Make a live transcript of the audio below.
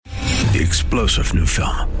The explosive new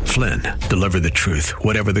film, Flynn, deliver the truth,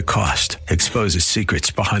 whatever the cost, exposes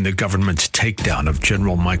secrets behind the government's takedown of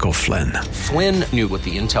General Michael Flynn. Flynn knew what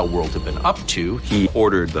the intel world had been up to. He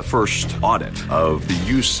ordered the first audit of the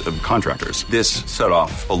use of contractors. This set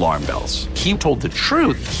off alarm bells. He told the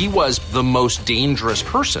truth. He was the most dangerous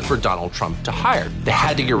person for Donald Trump to hire. They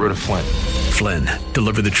had to get rid of Flynn. Flynn,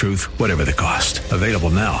 deliver the truth, whatever the cost. Available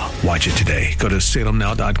now. Watch it today. Go to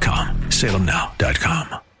salemnow.com.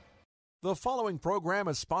 salemnow.com. The following program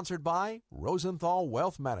is sponsored by Rosenthal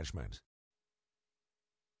Wealth Management.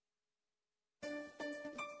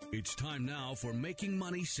 It's time now for Making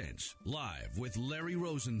Money Sense, live with Larry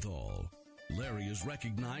Rosenthal. Larry is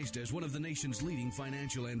recognized as one of the nation's leading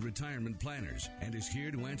financial and retirement planners and is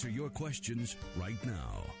here to answer your questions right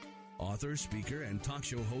now. Author, speaker, and talk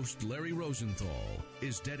show host Larry Rosenthal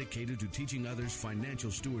is dedicated to teaching others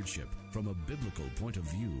financial stewardship from a biblical point of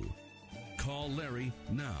view. Call Larry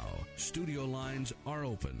now. Studio lines are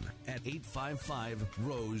open at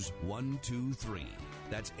 855-ROSE-123.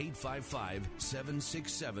 That's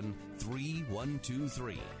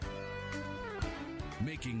 855-767-3123.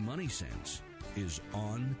 Making Money Sense is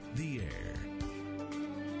on the air.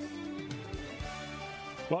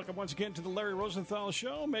 Welcome once again to the Larry Rosenthal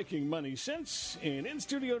Show, Making Money Sense. And in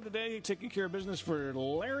studio today, taking care of business for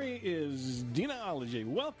Larry is Dina Ology.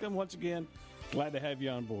 Welcome once again. Glad to have you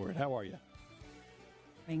on board. How are you?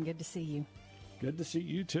 Good to see you. Good to see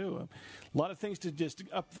you, too. A lot of things to just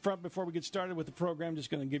up front before we get started with the program. Just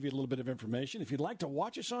going to give you a little bit of information. If you'd like to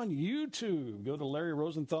watch us on YouTube, go to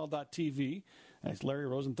LarryRosenthal.tv. That's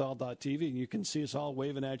LarryRosenthal.tv, and you can see us all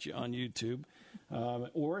waving at you on YouTube.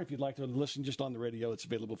 Or if you'd like to listen just on the radio, it's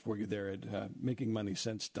available for you there at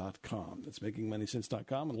MakingMoneySense.com. That's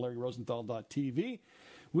MakingMoneySense.com and LarryRosenthal.tv.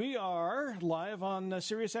 We are live on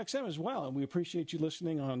Sirius XM as well, and we appreciate you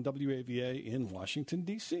listening on WAVA in Washington,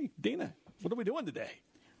 D.C. Dina, what are we doing today?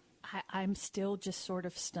 I'm still just sort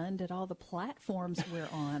of stunned at all the platforms we're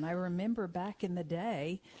on. I remember back in the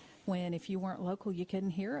day when if you weren't local, you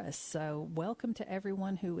couldn't hear us. So welcome to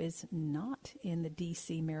everyone who is not in the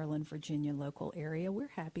D.C., Maryland, Virginia local area. We're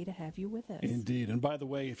happy to have you with us. Indeed. And by the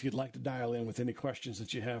way, if you'd like to dial in with any questions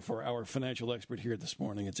that you have for our financial expert here this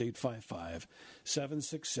morning, it's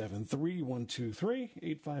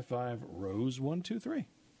 855-767-3123, 855-ROSE-123.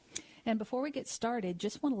 And before we get started,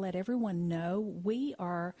 just want to let everyone know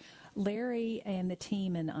Larry and the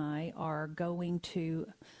team and I are going to,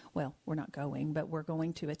 well, we're not going, but we're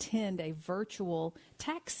going to attend a virtual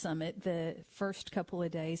tax summit the first couple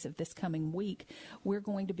of days of this coming week. We're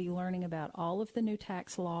going to be learning about all of the new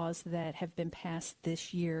tax laws that have been passed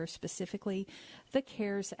this year, specifically the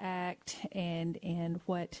CARES Act and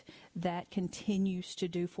what that continues to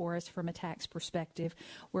do for us from a tax perspective.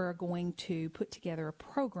 We're going to put together a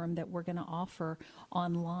program that we're going to offer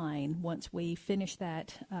online once we finish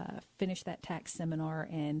that tax seminar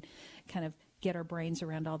and kind of get our brains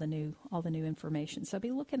around all the new information. So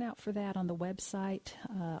be looking out for that on the website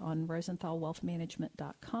on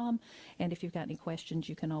RosenthalWealthManagement.com. And if you've got any questions,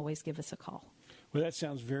 you can always give us a call. Well, that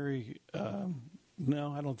sounds very.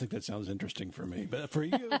 No, I don't think that sounds interesting for me. But for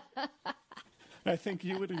you, I think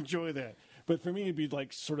you would enjoy that. But for me, it'd be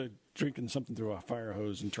like sort of drinking something through a fire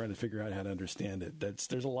hose and trying to figure out how to understand it.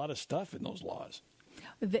 There's a lot of stuff in those laws.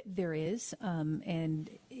 There is, and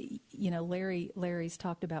Larry's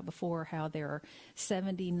talked about before how there are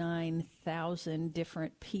 79,000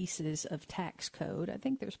 different pieces of tax code. I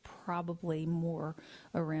think there's probably more,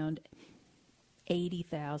 around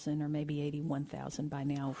 80,000 or maybe 81,000 by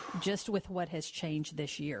now, just with what has changed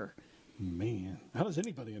this year. Man, how does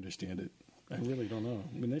anybody understand it? I really don't know.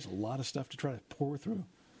 I mean, there's a lot of stuff to try to pour through.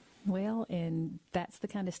 Well, and that's the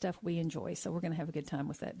kind of stuff we enjoy, so we're going to have a good time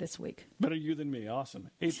with that this week. Better you than me.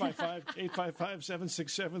 Awesome.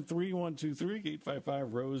 855-767-3123,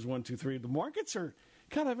 855-ROSE-123. The markets are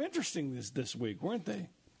kind of interesting this week, weren't they?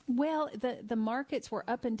 Well, the markets were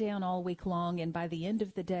up and down all week long, and by the end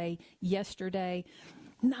of the day yesterday,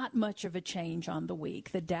 not much of a change on the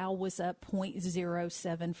week. The Dow was up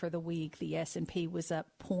 0.07 for the week. The S&P was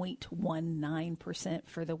up 0.19%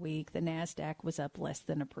 for the week. The NASDAQ was up less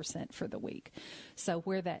than 1% for the week. So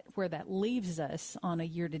where that leaves us on a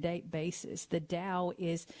year-to-date basis, the Dow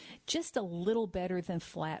is just a little better than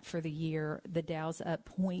flat for the year. The Dow's up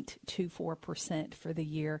 0.24% for the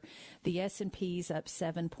year. The S&P's up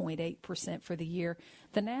 7.8% for the year.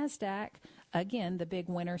 The NASDAQ, again, the big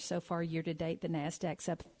winner so far year-to-date, the NASDAQ's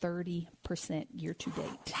up 30%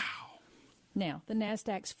 year-to-date. Wow. Now, the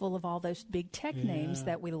NASDAQ's full of all those big tech names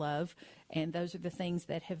that we love, and those are the things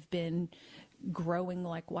that have been growing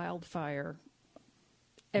like wildfire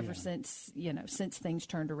since things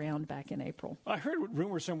turned around back in April. I heard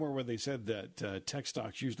rumors somewhere where they said that tech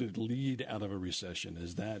stocks usually lead out of a recession.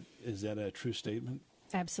 Is that a true statement?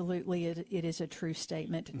 Absolutely, it is a true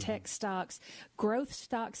statement. Mm-hmm. Tech stocks, growth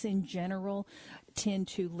stocks in general, tend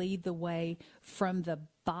to lead the way from the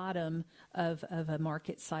bottom of a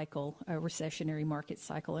market cycle, a recessionary market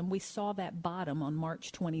cycle. And we saw that bottom on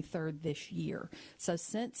March 23rd this year. So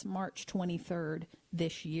since March 23rd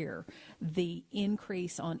this year, the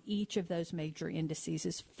increase on each of those major indices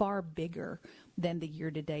is far bigger than the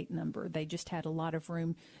year-to-date number. They just had a lot of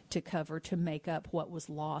room to cover to make up what was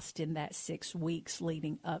lost in that 6 weeks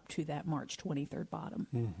leading up to that March 23rd bottom.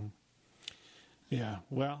 Mm-hmm. Yeah,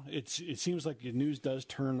 well, it seems like the news does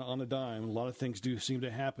turn on a dime. A lot of things do seem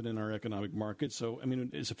to happen in our economic market. So, I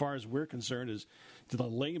mean, as far as we're concerned, as to the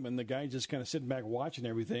layman, the guy just kind of sitting back watching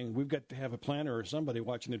everything, we've got to have a planner or somebody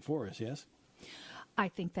watching it for us, yes? I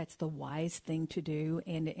think that's the wise thing to do,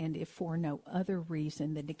 and if for no other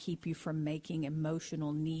reason than to keep you from making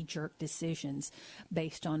emotional knee-jerk decisions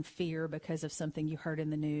based on fear because of something you heard in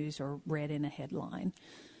the news or read in a headline.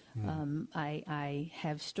 I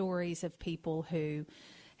have stories of people who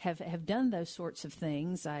have done those sorts of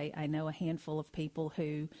things. I know a handful of people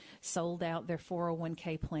who sold out their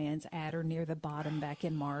 401k plans at or near the bottom back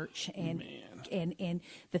in March. And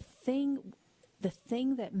the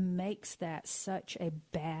thing that makes that such a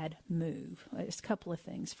bad move is a couple of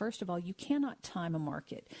things. First of all, you cannot time a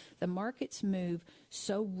market. The markets move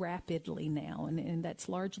so rapidly now, and that's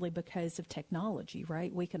largely because of technology,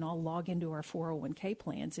 right? We can all log into our 401k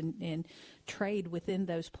plans and trade within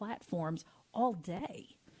those platforms all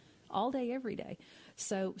day, every day.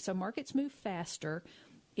 So markets move faster.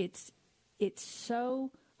 It's so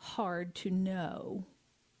hard to know,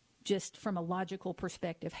 just from a logical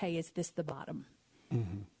perspective, hey, is this the bottom?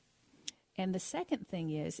 Mm-hmm. And the second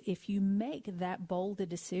thing is, if you make that bold a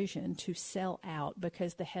decision to sell out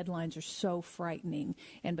because the headlines are so frightening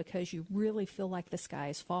and because you really feel like the sky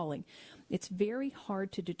is falling, it's very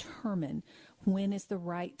hard to determine when is the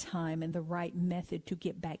right time and the right method to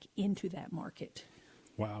get back into that market.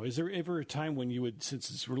 Wow. Is there ever a time when you would,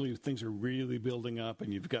 since things are really building up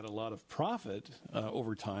and you've got a lot of profit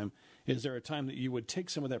over time, is there a time that you would take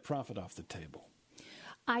some of that profit off the table?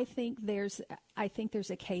 I think there's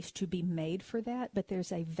a case to be made for that, but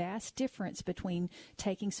there's a vast difference between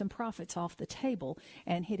taking some profits off the table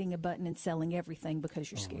and hitting a button and selling everything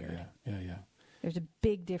because you're scared. Yeah. There's a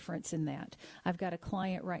big difference in that. I've got a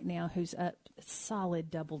client right now who's up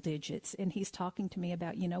solid double digits, and he's talking to me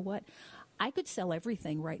about, you know what, I could sell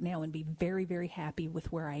everything right now and be very, very happy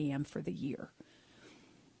with where I am for the year.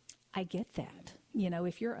 I get that. You know,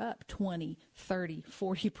 if you're up 20, 30,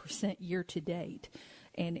 40% year to date,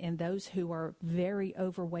 and those who are very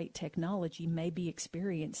overweight technology may be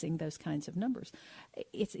experiencing those kinds of numbers,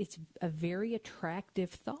 it's a very attractive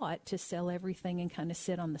thought to sell everything and kind of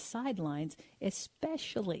sit on the sidelines,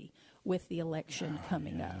 especially with the election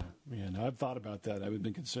coming up. Yeah, no, I've thought about that. I've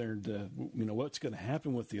been concerned, what's going to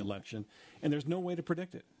happen with the election, and there's no way to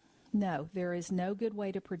predict it. No, there is no good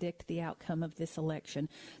way to predict the outcome of this election.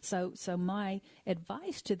 So my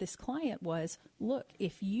advice to this client was, look,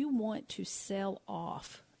 if you want to sell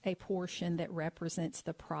off a portion that represents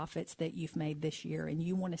the profits that you've made this year, and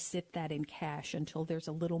you want to sit that in cash until there's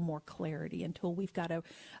a little more clarity, until we've got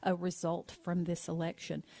a result from this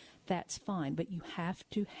election, that's fine. But you have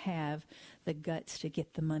to have the guts to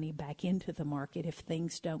get the money back into the market if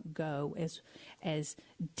things don't go as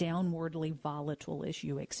downwardly volatile as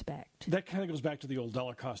you expect. That kind of goes back to the old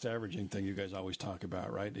dollar cost averaging thing you guys always talk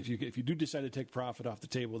about, right? If you do decide to take profit off the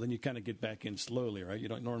table, then you kind of get back in slowly, right? You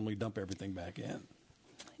don't normally dump everything back in.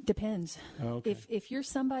 Depends. Okay. If you're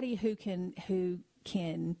somebody who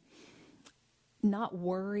can not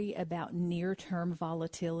worry about near-term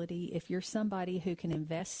volatility, if you're somebody who can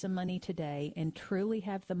invest some money today and truly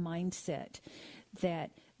have the mindset that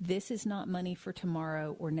this is not money for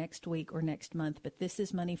tomorrow or next week or next month, but this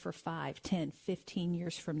is money for 5, 10, 15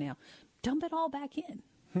 years from now, dump it all back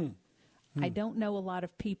in. I don't know a lot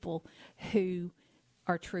of people who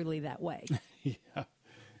are truly that way.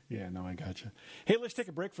 Yeah, no, I gotcha. Hey, let's take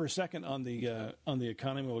a break for a second on the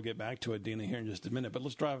economy. We'll get back to it, Dina, here in just a minute. But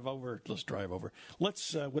let's drive over.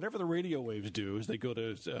 Let's whatever the radio waves do as they go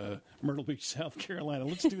to Myrtle Beach, South Carolina.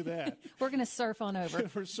 Let's do that. We're going to surf on over.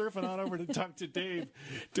 We're surfing on over to talk to Dave.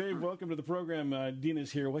 Dave, welcome to the program.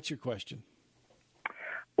 Dina's here. What's your question?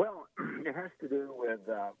 Well, it has to do with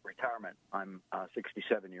retirement. I'm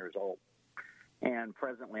 67 years old, and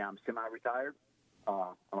presently I'm semi-retired.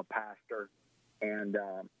 I'm a pastor, and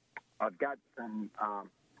I've got some.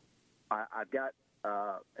 I've got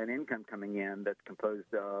an income coming in that's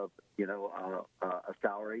composed of, a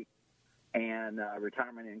salary and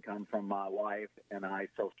retirement income from my wife and I,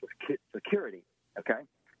 Social Security. Okay.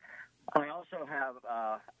 I also have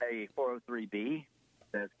a 403B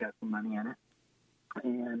that's got some money in it,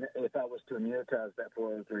 and if I was to annuitize that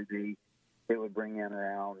 403B, it would bring in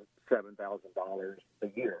around $7,000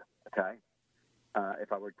 a year. Okay.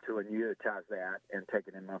 If I were to annuitize that and take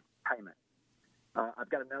it in monthly payment. I've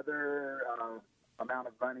got another amount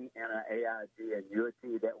of money in an AIG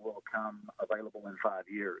annuity that will come available in 5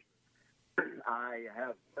 years. I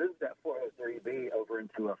have moved that 403B over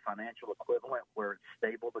into a financial equivalent where it's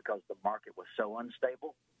stable because the market was so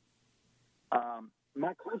unstable.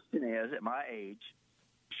 My question is, at my age,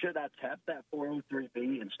 should I tap that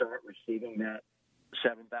 403B and start receiving that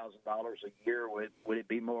 $7,000 a year? Would it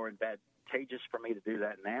be more advantageous for me to do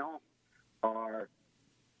that now? Or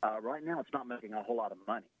right now it's not making a whole lot of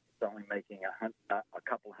money. It's only making a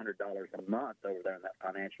couple $100 a month over there in that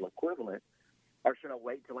financial equivalent. Or should I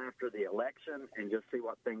wait till after the election and just see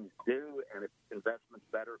what things do? And if investment's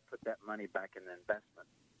better, put that money back in the investment.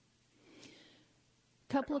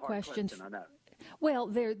 Couple of questions. Question, I know. Well,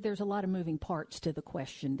 there's a lot of moving parts to the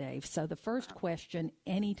question, Dave. So the first question,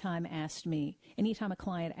 anytime a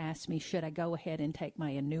client asks me, should I go ahead and take my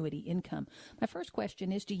annuity income? My first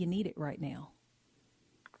question is, do you need it right now?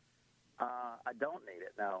 I don't need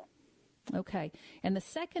it, no. Okay. And the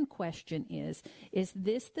second question is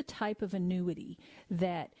this the type of annuity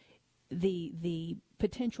that the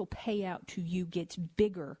potential payout to you gets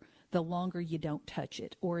bigger the longer you don't touch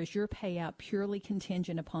it? Or is your payout purely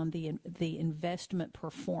contingent upon the investment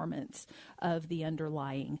performance of the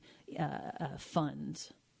underlying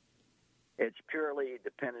funds? It's purely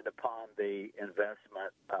dependent upon the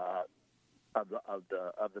investment of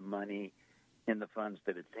the money in the funds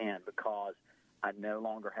that it's in, because I no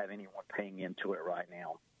longer have anyone paying into it right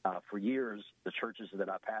now. For years, the churches that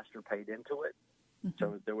I pastor paid into it,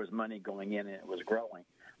 so there was money going in and it was growing.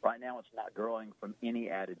 Right now, it's not growing from any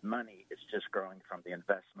added money. It's just growing from the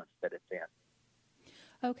investments that it's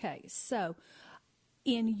in. Okay, so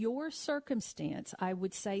in your circumstance, I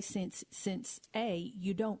would say since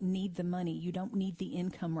you don't need the money, you don't need the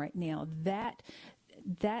income right now,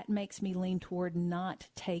 that makes me lean toward not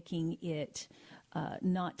taking it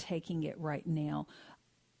right now.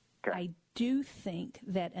 Okay. I do think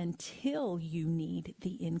that until you need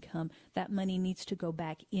the income, that money needs to go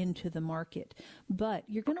back into the market. But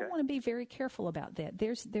you're going to want to be very careful about that.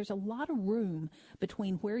 There's a lot of room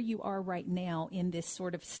between where you are right now in this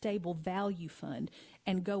sort of stable value fund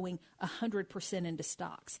and going 100% into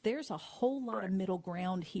stocks. There's a whole lot of middle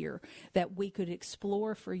ground here that we could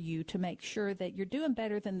explore for you to make sure that you're doing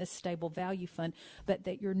better than this stable value fund, but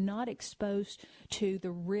that you're not exposed to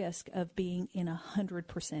the risk of being in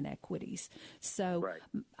 100% equities. So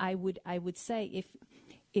I would say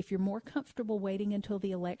if you're more comfortable waiting until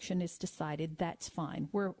the election is decided, that's fine.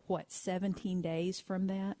 We're, 17 days from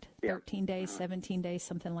that? Yeah. 13 days, 17 days,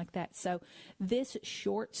 something like that. So this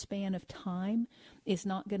short span of time is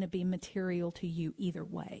not going to be material to you either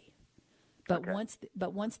way. But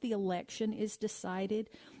once the election is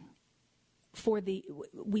decided,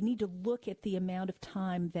 we need to look at the amount of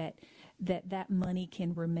time that money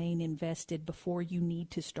can remain invested before you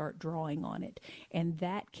need to start drawing on it. And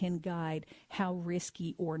that can guide how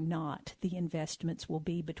risky or not the investments will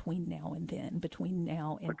be between now and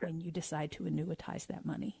when you decide to annuitize that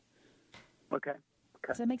money. Okay.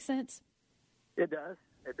 Does that make sense? It does.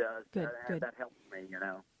 Good. That helps me, you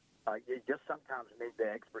know. You just sometimes need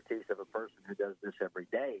the expertise of a person who does this every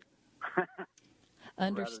day.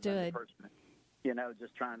 Understood.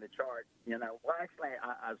 Just trying to chart, Well, actually,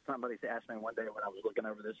 somebody asked me one day when I was looking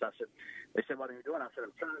over this, they said, what are you doing? I said,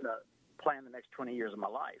 I'm trying to plan the next 20 years of my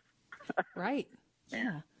life. Right.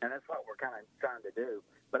 Yeah. And that's what we're kind of trying to do.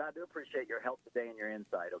 But I do appreciate your help today and your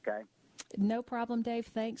insight, okay? No problem, Dave.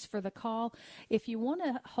 Thanks for the call. If you want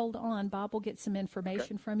to hold on, Bob will get some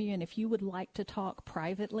information from you. And if you would like to talk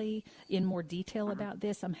privately in more detail about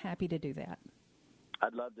this, I'm happy to do that.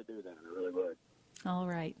 I'd love to do that. I really would. All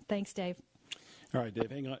right. Thanks, Dave. All right,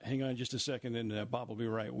 Dave, hang on just a second, and Bob will be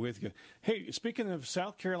right with you. Hey, speaking of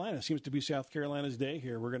South Carolina, seems to be South Carolina's day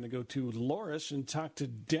here. We're going to go to Loris and talk to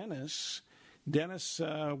Dennis. Dennis,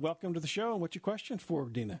 welcome to the show. What's your question for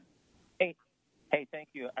Dina? Hey, thank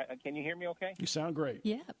you. Can you hear me okay? You sound great.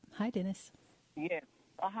 Yeah. Hi, Dennis. Yes.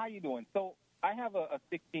 How you doing? So I have a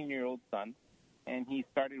 16-year-old son, and he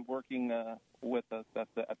started working with us at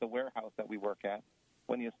the warehouse that we work at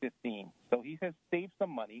when he was 15. So he has saved some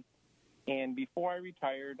money. And before I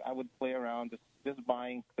retired, I would play around just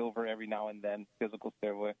buying silver every now and then, physical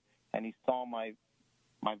silver. And he saw my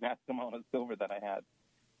my vast amount of silver that I had.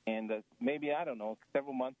 And maybe, I don't know,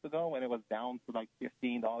 several months ago when it was down to like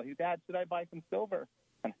 $15, he said, Dad, should I buy some silver?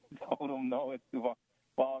 And I told him, no, it's too far.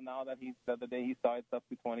 Well, now that the other day he saw it's up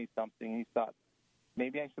to 20-something, he thought,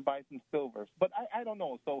 maybe I should buy some silver. But I don't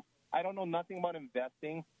know. So I don't know nothing about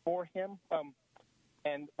investing for him.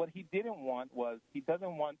 And what he didn't want was he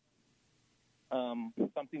doesn't want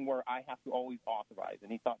something where I have to always authorize.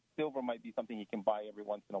 And he thought silver might be something he can buy every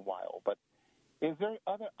once in a while. But is there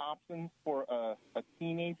other options for a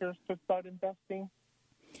teenager to start investing?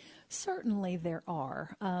 Certainly there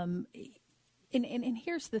are. And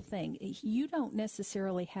here's the thing. You don't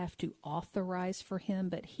necessarily have to authorize for him,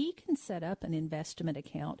 but he can set up an investment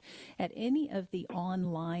account at any of the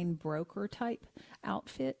online broker type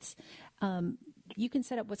outfits. You can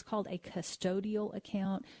set up what's called a custodial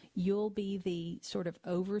account. You'll be the sort of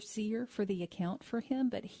overseer for the account for him,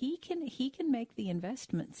 but he can make the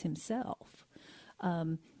investments himself.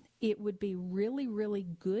 It would be really, really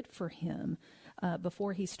good for him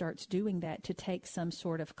before he starts doing that to take some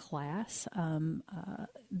sort of class.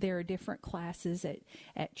 There are different classes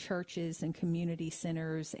at churches and community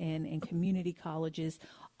centers and community colleges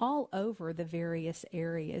all over the various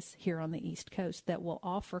areas here on the East Coast that will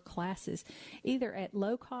offer classes either at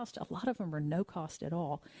low cost, a lot of them are no cost at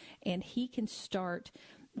all, and he can start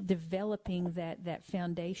developing that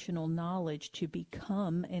foundational knowledge to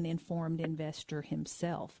become an informed investor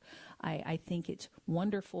himself. I think it's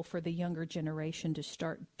wonderful for the younger generation to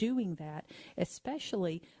start doing that,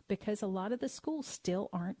 especially because a lot of the schools still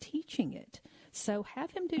aren't teaching it. So have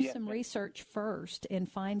him do some research first and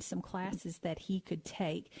find some classes that he could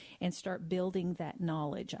take and start building that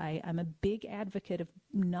knowledge. I'm a big advocate of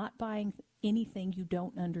not buying anything you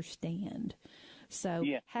don't understand. So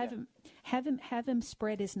have him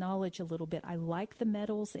spread his knowledge a little bit. I like the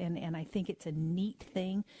metals, and I think it's a neat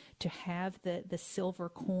thing to have the silver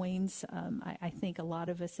coins. I think a lot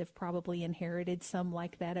of us have probably inherited some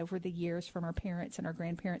like that over the years from our parents and our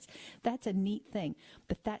grandparents. That's a neat thing,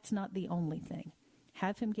 but that's not the only thing.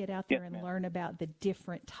 Have him get out there and learn about the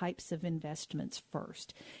different types of investments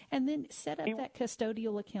first, and then set up that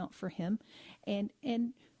custodial account for him, and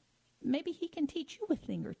maybe he can teach you a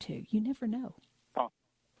thing or two. You never know.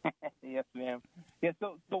 Yes, ma'am. Yeah.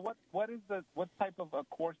 So what type of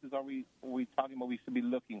courses are we talking about? We should be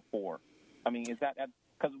looking for. I mean, is that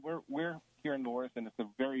because we're here in Loris and it's a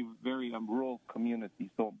very very rural community.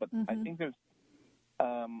 So, but I think there's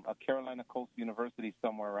a Carolina Coast University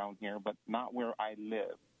somewhere around here, but not where I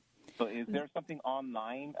live. So, is there something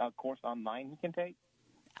online, a course online he can take?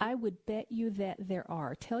 I would bet you that there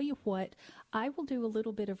are. Tell you what, I will do a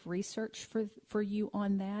little bit of research for you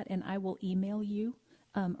on that, and I will email you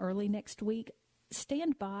early next week.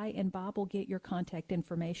 Stand by, and Bob will get your contact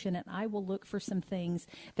information, and I will look for some things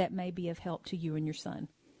that may be of help to you and your son.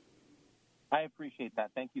 I appreciate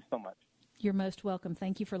that. Thank you so much. You're most welcome.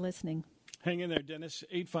 Thank you for listening. Hang in there, Dennis.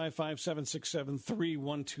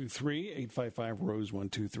 855-767-3123,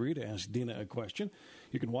 855-ROSE-123 to ask Dina a question.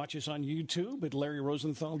 You can watch us on YouTube at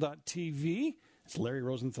LarryRosenthal.tv. It's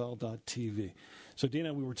LarryRosenthal.tv. So,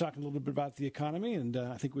 Dina, we were talking a little bit about the economy, and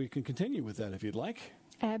I think we can continue with that if you'd like.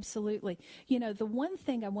 Absolutely. You know, the one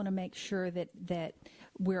thing I want to make sure that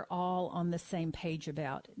we're all on the same page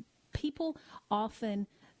about, people often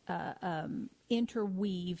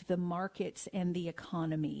interweave the markets and the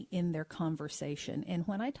economy in their conversation. And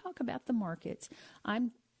when I talk about the markets,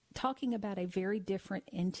 I'm talking about a very different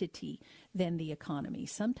entity than the economy.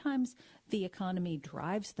 Sometimes the economy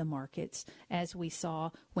drives the markets, as we saw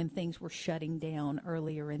when things were shutting down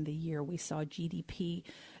earlier in the year. We saw GDP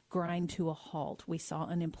grind to a halt. We saw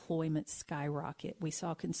unemployment skyrocket. We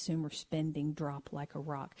saw consumer spending drop like a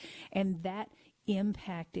rock. And that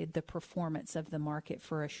impacted the performance of the market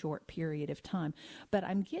for a short period of time. But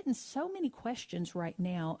I'm getting so many questions right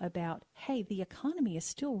now about, hey, the economy is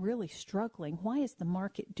still really struggling. Why is the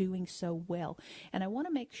market doing so well? And I want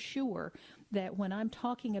to make sure that when I'm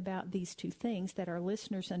talking about these two things, that our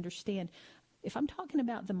listeners understand. If I'm talking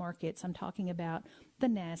about the markets, I'm talking about the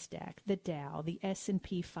NASDAQ, the Dow, the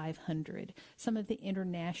S&P 500, some of the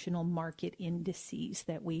international market indices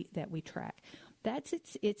that we track. That's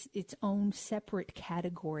its own separate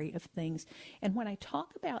category of things. And when I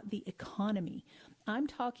talk about the economy, I'm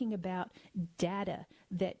talking about data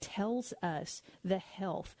that tells us the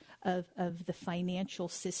health of the financial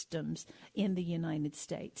systems in the United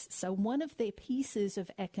States. So one of the pieces of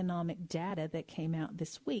economic data that came out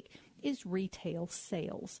this week is retail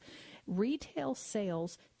sales. Retail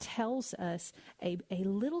sales tells us a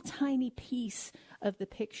little tiny piece of the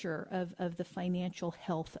picture of the financial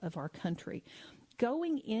health of our country.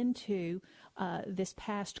 Going into this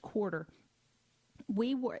past quarter,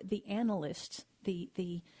 we were the analysts,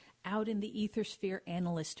 the out in the ethersphere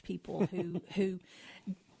analyst people who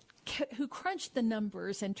crunch the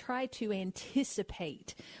numbers and try to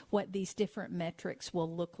anticipate what these different metrics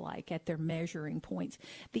will look like at their measuring points.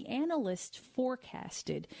 The analysts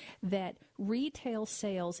forecasted that retail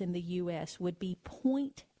sales in the U.S. would be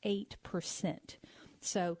 0.8%.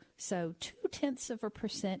 So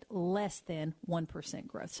 0.2% less than 1%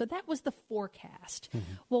 growth. So that was the forecast.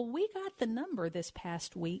 Mm-hmm. Well, we got the number this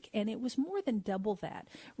past week, and it was more than double that.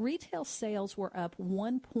 Retail sales were up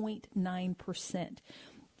 1.9%.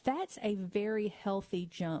 That's a very healthy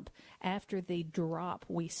jump after the drop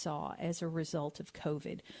we saw as a result of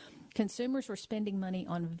COVID. Consumers were spending money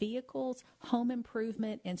on vehicles, home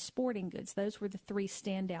improvement, and sporting goods. Those were the three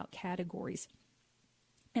standout categories.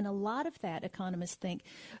 And a lot of that, economists think,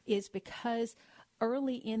 is because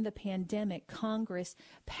early in the pandemic, Congress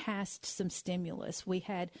passed some stimulus. We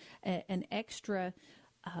had an extra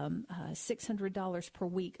 $600 per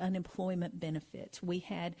week unemployment benefits. We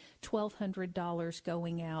had $1,200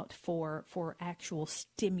 going out for actual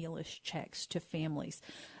stimulus checks to families.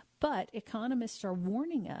 But economists are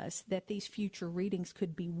warning us that these future readings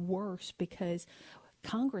could be worse because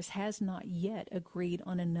Congress has not yet agreed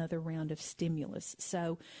on another round of stimulus.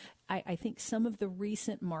 So I think some of the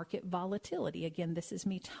recent market volatility, again, this is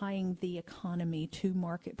me tying the economy to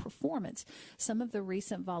market performance, some of the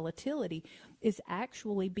recent volatility is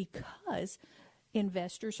actually because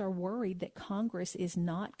investors are worried that Congress is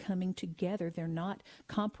not coming together. They're not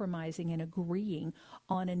compromising and agreeing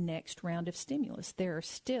on a next round of stimulus. There are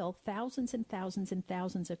still thousands and thousands and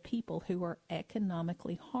thousands of people who are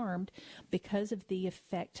economically harmed because of the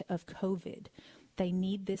effect of COVID. They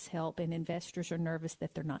need this help, and investors are nervous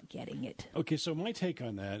that they're not getting it. Okay, so my take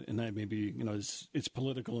on that, and that maybe, it's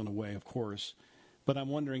political in a way, of course, but I'm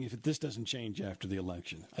wondering if this doesn't change after the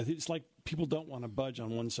election. I think it's like people don't want to budge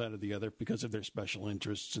on one side or the other because of their special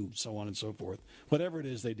interests and so on and so forth, whatever it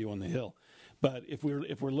is they do on the Hill. But if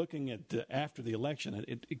we're looking at after the election,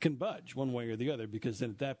 it can budge one way or the other because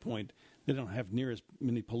then at that point they don't have near as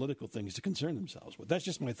many political things to concern themselves with. That's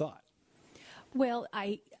just my thought. Well,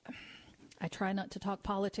 I try not to talk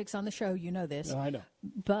politics on the show, you know this. No, I know.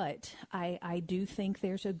 But I do think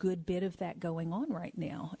there's a good bit of that going on right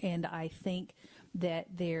now. And I think that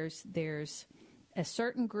there's a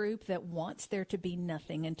certain group that wants there to be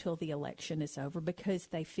nothing until the election is over because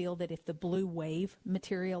they feel that if the blue wave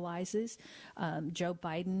materializes, Joe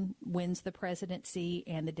Biden wins the presidency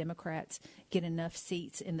and the Democrats get enough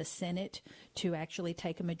seats in the Senate to actually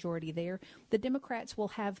take a majority there, the Democrats will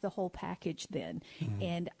have the whole package then. Mm-hmm.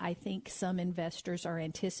 And I think some investors are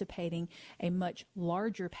anticipating a much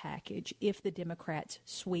larger package if the Democrats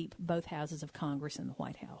sweep both houses of Congress and the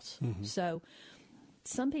White House. Mm-hmm. So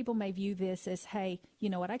some people may view this as, hey, you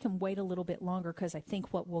know what, I can wait a little bit longer because I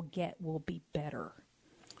think what we'll get will be better.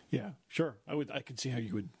 Yeah, sure. I could see how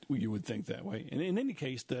you would think that way. And in any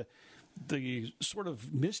case, the sort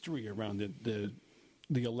of mystery around the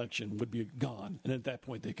election would be gone, and at that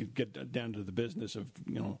point they could get down to the business of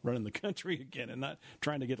running the country again and not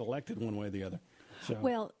trying to get elected one way or the other. So.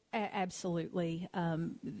 Well, absolutely.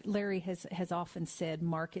 Larry has often said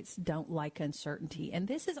markets don't like uncertainty, and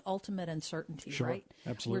this is ultimate uncertainty, sure, right?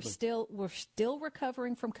 Absolutely. We're still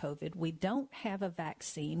recovering from COVID. We don't have a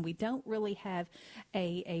vaccine. We don't really have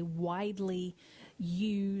a widely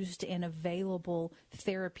used and available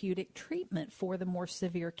therapeutic treatment for the more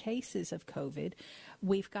severe cases of COVID.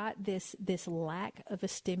 We've got this lack of a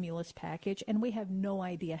stimulus package, and we have no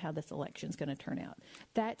idea how this election is going to turn out.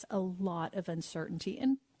 That's a lot of uncertainty.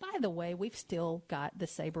 And by the way, we've still got the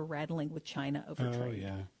saber rattling with China over trade. Oh,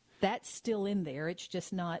 yeah. That's still in there. It's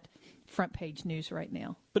just not front page news right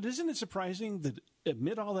now. But isn't it surprising that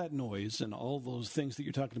amid all that noise and all those things that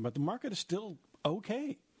you're talking about, the market is still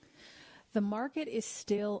okay? The market is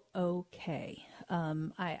still okay.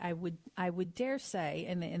 I would dare say,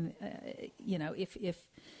 and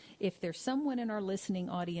if there's someone in our listening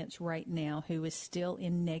audience right now who is still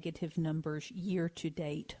in negative numbers year to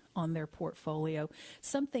date on their portfolio,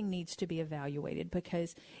 something needs to be evaluated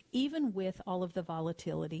because even with all of the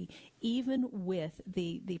volatility, even with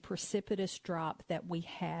the precipitous drop that we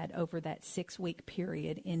had over that 6-week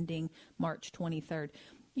period ending March 23rd,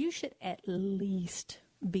 you should at least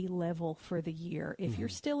be level for the year. If you're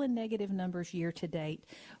still in negative numbers year to date,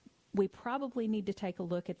 we probably need to take a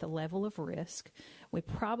look at the level of risk. We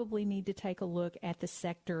probably need to take a look at the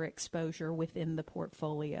sector exposure within the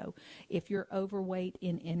portfolio. If you're overweight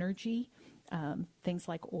in energy, things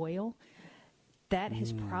like oil, that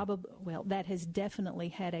has that has definitely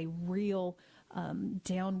had a real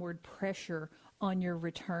downward pressure on your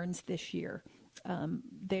returns this year.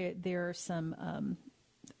 there are some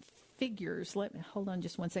figures. Hold on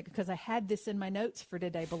just one second, because I had this in my notes for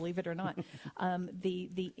today, believe it or not.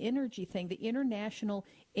 The energy thing, the International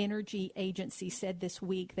Energy Agency said this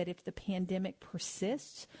week that if the pandemic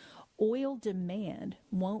persists, oil demand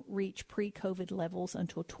won't reach pre-COVID levels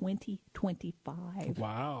until 2025.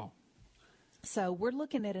 Wow. So we're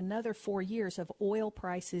looking at another 4 years of oil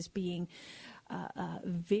prices being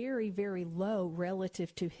very, very low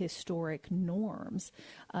relative to historic norms.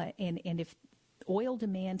 And if oil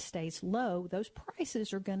demand stays low, those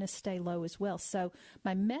prices are going to stay low as well. So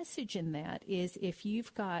my message in that is, if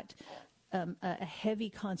you've got a heavy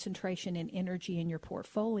concentration in energy in your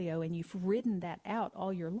portfolio and you've ridden that out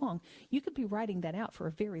all year long, you could be riding that out for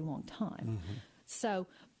a very long time. Mm-hmm. So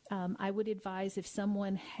I would advise, if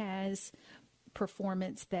someone has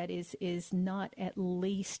performance that is not at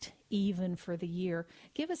least even for the year,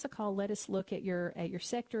 give us a call. Let us look at your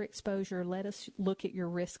sector exposure. Let us look at your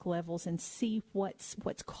risk levels and see what's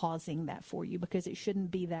causing that for you, because it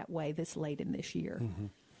shouldn't be that way this late in this year. Mm-hmm.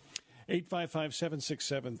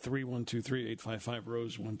 855-767-3123,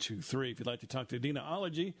 855-ROSE-123. If you'd like to talk to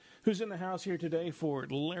Dina-ology, who's in the house here today for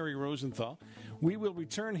Larry Rosenthal. We will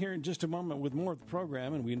return here in just a moment with more of the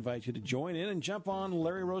program, and we invite you to join in and jump on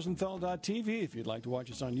LarryRosenthal.tv if you'd like to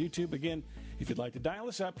watch us on YouTube. Again, if you'd like to dial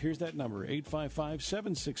us up, here's that number,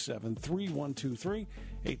 855-767-3123,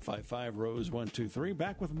 855-ROSE-123.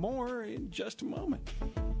 Back with more in just a moment.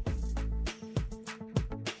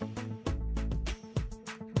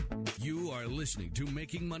 You are listening to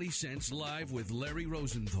Making Money Sense live with Larry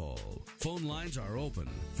Rosenthal. Phone lines are open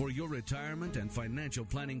for your retirement and financial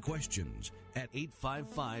planning questions at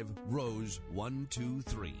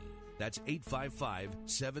 855-ROSE-123. That's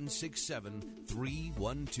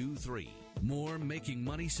 855-767-3123. More Making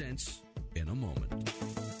Money Sense in a moment.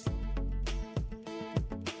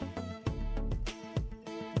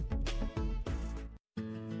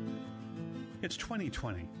 It's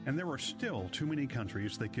 2020, and there are still too many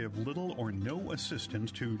countries that give little or no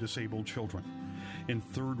assistance to disabled children. In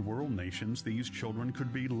third world nations, these children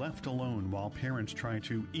could be left alone while parents try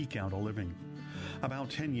to eke out a living.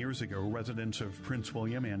 About 10 years ago, residents of Prince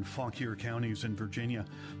William and Fauquier counties in Virginia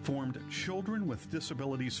formed Children with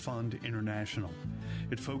Disabilities Fund International.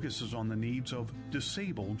 It focuses on the needs of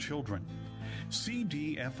disabled children.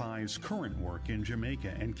 CDFI's current work in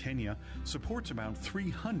Jamaica and Kenya supports about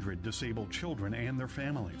 300 disabled children and their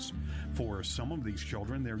families. For some of these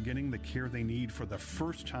children, they're getting the care they need for the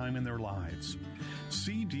first time in their lives.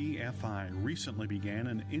 CDFI recently began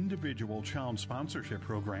an individual child sponsorship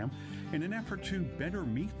program in an effort to better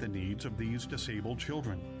meet the needs of these disabled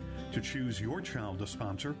children. To choose your child to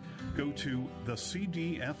sponsor, go to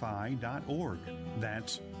thecdfi.org.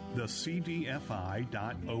 That's thecdfi.org.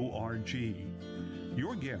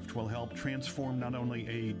 Your gift will help transform not only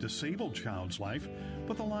a disabled child's life,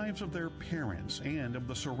 but the lives of their parents and of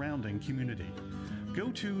the surrounding community.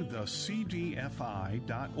 Go to thecdfi.org.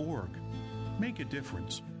 Make a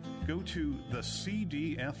difference. Go to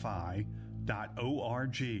thecdfi.org.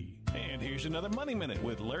 And here's another Money Minute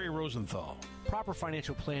with Larry Rosenthal. Proper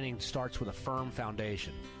financial planning starts with a firm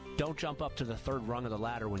foundation. Don't jump up to the third rung of the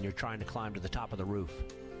ladder when you're trying to climb to the top of the roof.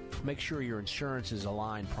 Make sure your insurance is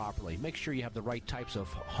aligned properly. Make sure you have the right types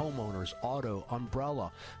of homeowners, auto,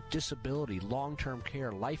 umbrella, disability, long-term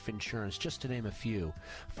care, life insurance, just to name a few.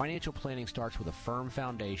 Financial planning starts with a firm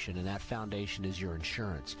foundation, and that foundation is your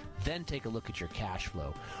insurance. Then take a look at your cash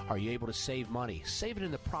flow. Are you able to save money? Save it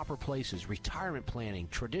in the proper places. Retirement planning,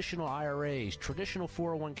 traditional IRAs, traditional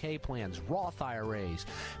 401k plans, Roth IRAs.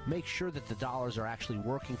 Make sure that the dollars are actually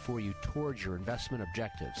working for you towards your investment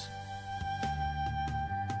objectives.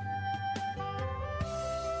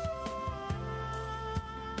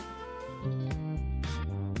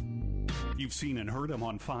 You've seen and heard him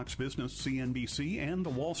on Fox Business, CNBC, and the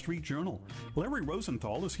Wall Street Journal. Larry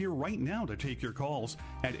Rosenthal is here right now to take your calls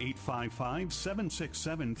at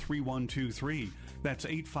 855-767-3123. That's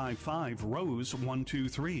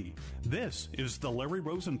 855-ROSE-123. This is the Larry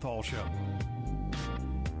Rosenthal Show.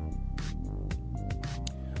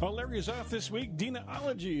 Well, Larry is off this week.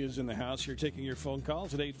 Dina-ology is in the house. You're taking your phone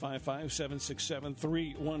calls at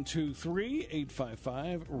 855-767-3123,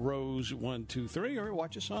 855-ROSE-123, or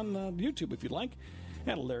watch us on YouTube if you'd like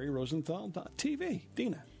at LarryRosenthal.tv.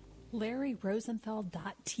 Dina.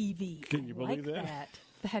 LarryRosenthal.tv. Can you believe that?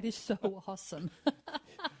 That is so awesome.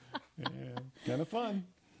 Yeah, kind of fun.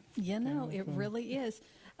 You know, it really is.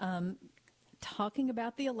 Talking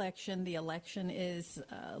about the election is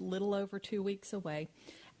a little over 2 weeks away.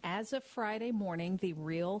 As of Friday morning, the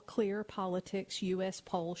Real Clear Politics U.S.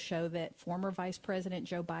 polls show that former Vice President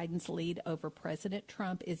Joe Biden's lead over President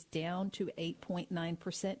Trump is down to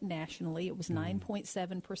 8.9% nationally. It was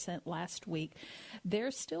 9.7% last week.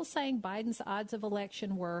 They're still saying Biden's odds of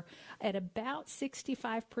election were at about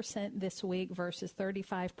 65% this week versus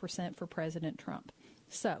 35% for President Trump.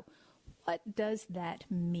 So, what does that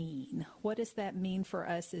mean? What does that mean for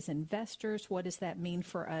us as investors? What does that mean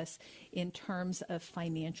for us in terms of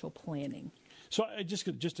financial planning? So I just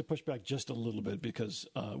to push back just a little bit, because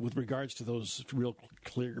with regards to those Real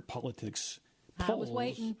Clear Politics polls, I was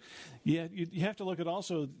waiting. Yeah, you have to look at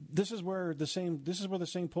also. This is where the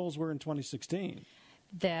same polls were in 2016.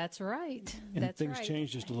 That's right. And That's things right.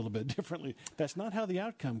 changed just a little bit differently. That's not how the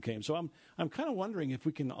outcome came. So I'm kind of wondering if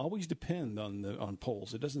we can always depend on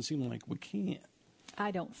polls. It doesn't seem like we can.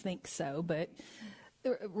 I don't think so, but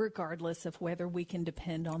regardless of whether we can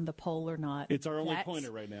depend on the poll or not, it's our only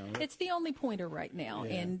pointer right now. Right? It's the only pointer right now.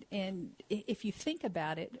 Yeah. And if you think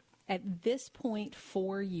about it, at this point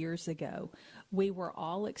 4 years ago, we were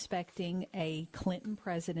all expecting a Clinton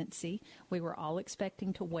presidency. We were all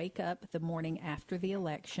expecting to wake up the morning after the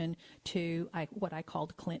election to what I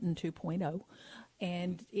called Clinton 2.0.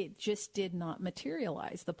 And it just did not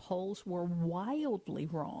materialize. The polls were wildly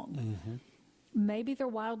wrong. Mm-hmm. Maybe they're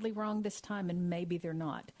wildly wrong this time, and maybe they're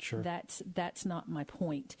not. Sure. That's not my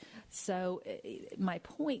point. So my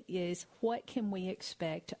point is, what can we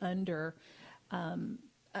expect under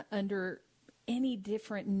any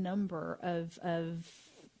different number of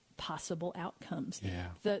possible outcomes? Yeah.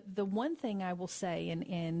 The one thing I will say,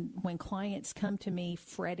 and when clients come to me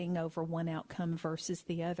fretting over one outcome versus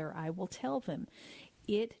the other, I will tell them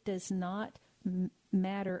it does not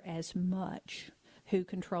matter as much who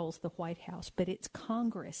controls the White House, but it's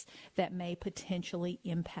Congress that may potentially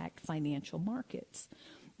impact financial markets,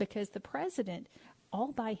 because the president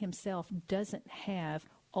all by himself doesn't have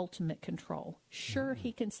ultimate control. Sure,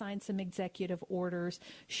 he can sign some executive orders.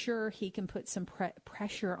 Sure, he can put some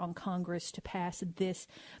pressure on Congress to pass this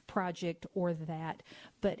project or that.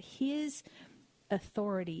 But his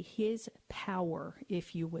authority, his power,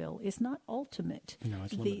 if you will, is not ultimate. No,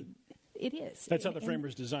 it's limited. It is. That's how the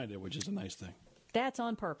framers designed it, which is a nice thing. That's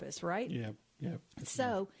on purpose, right? Yeah, yeah.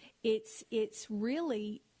 So it's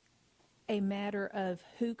really a matter of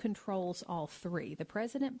who controls all three. The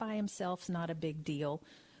president by himself is not a big deal,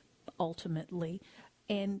 ultimately.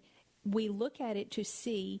 And we look at it to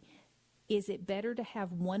see, is it better to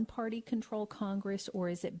have one party control Congress, or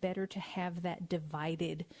is it better to have that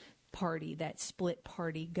divided party, that split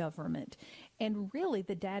party government? And really,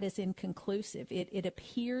 the data is inconclusive. It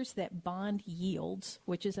appears that bond yields,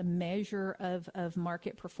 which is a measure of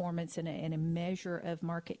market performance and a measure of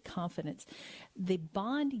market confidence, the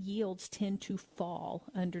bond yields tend to fall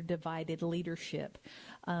under divided leadership.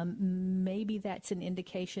 Maybe that's an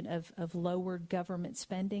indication of lower government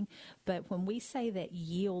spending. But when we say that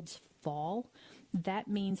yields fall, that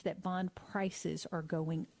means that bond prices are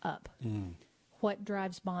going up. What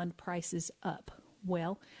drives bond prices up?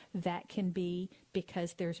 Well, that can be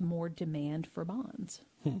because there's more demand for bonds,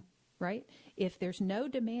 right? If there's no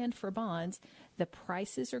demand for bonds, the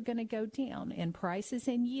prices are going to go down, and prices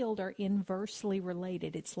and yield are inversely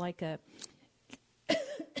related. It's like a,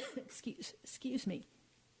 excuse me.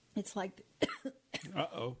 It's like,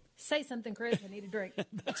 uh-oh. Say something, Chris. I need a drink.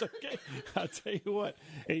 That's okay. I'll tell you what,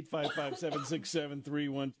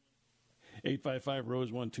 855-767-31.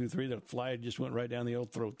 855-ROSE-123. That fly just went right down the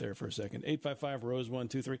old throat there for a second.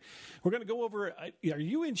 855-ROSE-123. We're going to go over, are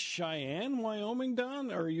you in Cheyenne, Wyoming,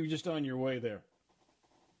 Don, or are you just on your way there?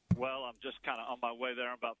 Well, I'm just kind of on my way there.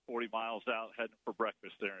 I'm about 40 miles out heading for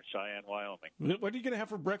breakfast there in Cheyenne, Wyoming. What are you going to have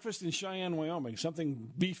for breakfast in Cheyenne, Wyoming?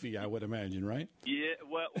 Something beefy, I would imagine, right? Yeah,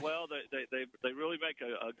 well, they really make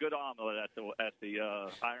a good omelet at the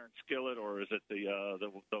Iron Skillet, or is it the other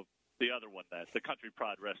one, that the Country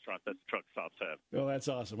Pride restaurant that the truck stops have? Oh, that's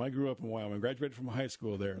awesome. I grew up in Wyoming. Graduated from high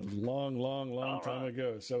school there a long time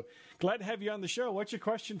ago. So glad to have you on the show. What's your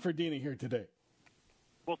question for Dina here today?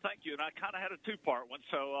 Well, thank you. And I kind of had a two-part one.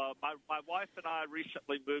 So my wife and I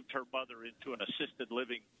recently moved her mother into an assisted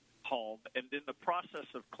living home. And in the process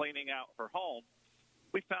of cleaning out her home,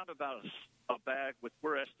 we found about a bag with,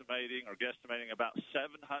 we're estimating or guesstimating, about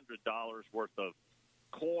 $700 worth of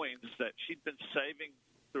coins that she'd been saving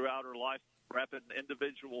throughout her life, wrapping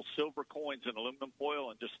individual silver coins in aluminum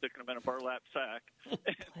foil and just sticking them in a burlap sack.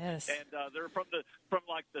 Yes. And they're from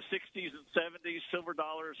like the 60s and 70s, silver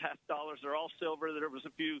dollars, half dollars. They're all silver. There was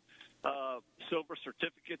a few silver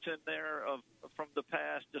certificates in there from the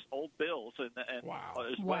past, just old bills and wow.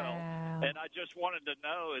 as well. And I just wanted to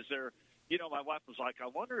know, is there my wife was like, I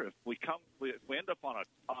wonder if we end up on a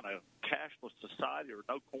cashless society or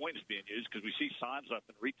no coins being used, because we see signs up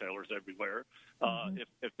in retailers everywhere.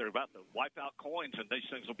 If they're about to wipe out coins, and these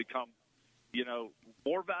things will become,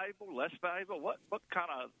 more valuable, less valuable. What kind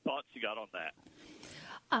of thoughts you got on that?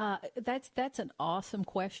 That's an awesome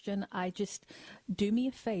question. I just, do me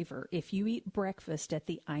a favor. If you eat breakfast at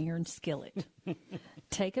the Iron Skillet,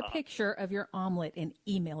 take a picture of your omelet and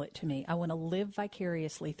email it to me. I want to live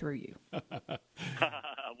vicariously through you.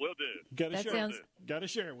 Will do. Got to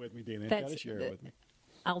share it with me, Dina. Got to share it with me.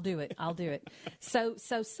 I'll do it. So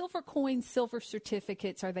silver coins, silver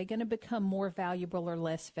certificates, are they going to become more valuable or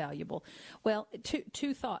less valuable? Well,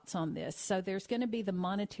 two thoughts on this. So there's going to be the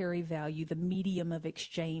monetary value, the medium of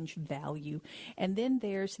exchange value, and then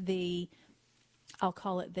there's I'll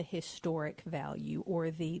call it the historic value,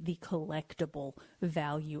 or the collectible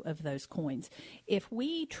value of those coins. If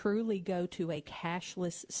we truly go to a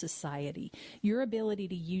cashless society, your ability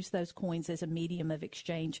to use those coins as a medium of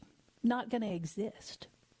exchange not going to exist.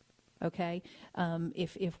 Okay,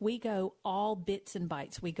 if we go all bits and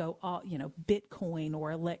bytes, we go all Bitcoin or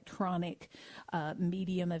electronic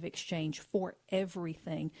medium of exchange for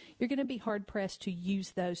everything, you're going to be hard pressed to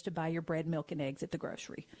use those to buy your bread, milk, and eggs at the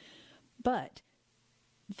grocery. But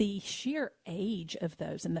the sheer age of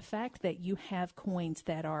those, and the fact that you have coins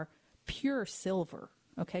that are pure silver.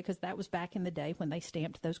 Okay, because that was back in the day when they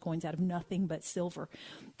stamped those coins out of nothing but silver.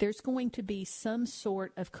 There's going to be some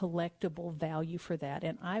sort of collectible value for that,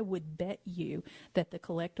 and I would bet you that the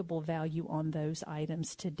collectible value on those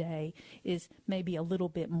items today is maybe a little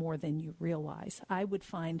bit more than you realize. I would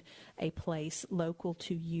find a place local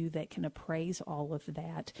to you that can appraise all of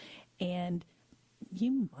that, and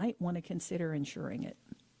you might want to consider insuring it.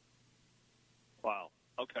 Wow.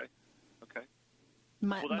 Okay.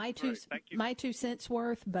 My 2 cents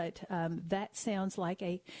worth, but that sounds like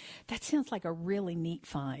a really neat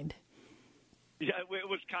find. Yeah, it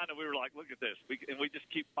was we were like, look at this. We just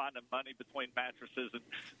keep finding money between mattresses. And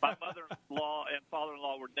my mother-in-law and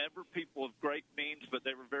father-in-law were never people of great means, but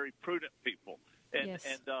they were very prudent people. And yes.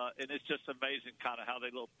 And it's just amazing kind of how they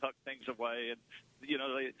tuck things away. And,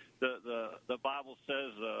 the Bible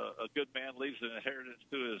says a good man leaves an inheritance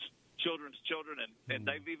to his children's children, and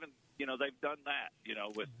they've even they've done that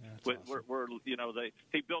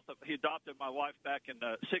he adopted my wife back in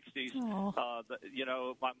the 60s.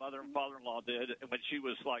 My mother and father-in-law did, and when she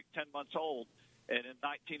was like 10 months old. And in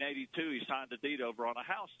 1982, he signed a deed over on a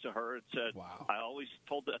house to her and said, wow. I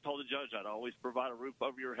told the judge I'd always provide a roof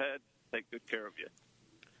over your head, take good care of you.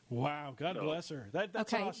 Wow, God bless her. That's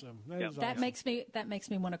okay. Awesome. That makes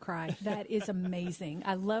me want to cry. That is amazing.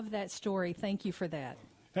 I love that story. Thank you for that.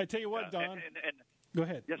 Hey, I tell you what, Don. And go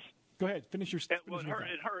ahead. Yes. Go ahead. Finish your.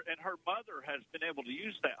 Her mother has been able to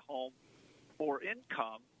use that home for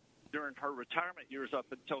income during her retirement years up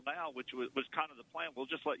until now, which was kind of the plan. We'll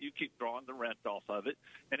just let you keep drawing the rent off of it,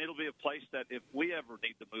 and it'll be a place that if we ever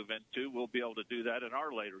need to move into, we'll be able to do that in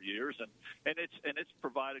our later years, and it's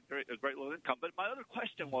provided a great little income. But my other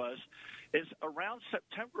question is around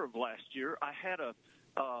September of last year, I had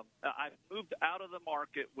I moved out of the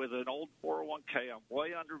market with an old 401k. I'm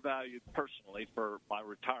way undervalued personally for my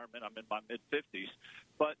retirement. I'm in my mid-50s,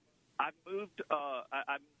 but I moved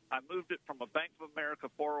I moved it from a Bank of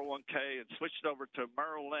America 401k and switched it over to a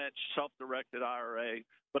Merrill Lynch self-directed IRA,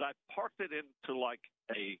 but I parked it into like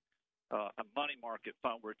a money market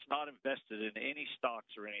fund where it's not invested in any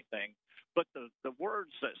stocks or anything. But the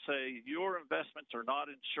words that say your investments are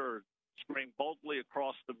not insured scream boldly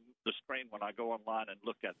across the screen when I go online and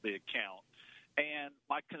look at the account. And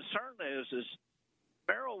my concern is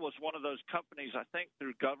Merrill was one of those companies, I think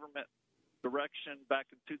through government direction back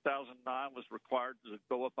in 2009 was required to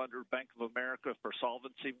go up under Bank of America for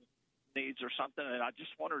solvency needs or something. And I just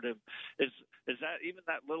wondered is that even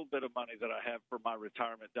that little bit of money that I have for my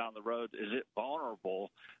retirement down the road, is it vulnerable?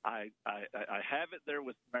 I have it there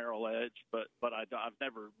with Merrill Edge, but I've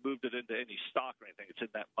never moved it into any stock or anything. It's in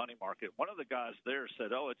that money market. One of the guys there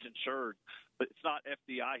said, oh, it's insured, but it's not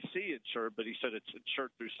FDIC insured, but he said it's insured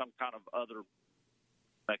through some kind of other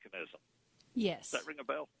mechanism. Yes. Does that ring a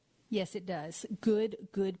bell? Yes, it does. Good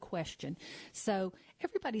question. So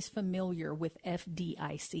everybody's familiar with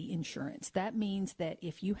FDIC insurance. That means that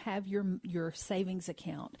if you have your savings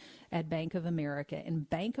account at Bank of America and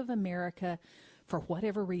Bank of America, for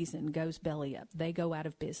whatever reason, goes belly up, they go out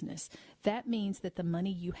of business, that means that the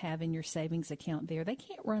money you have in your savings account there, they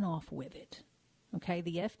can't run off with it. Okay,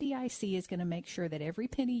 the FDIC is going to make sure that every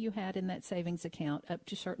penny you had in that savings account up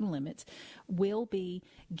to certain limits will be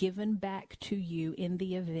given back to you in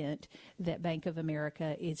the event that Bank of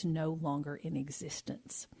America is no longer in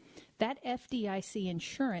existence. That FDIC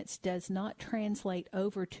insurance does not translate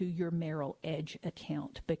over to your Merrill Edge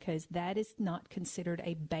account because that is not considered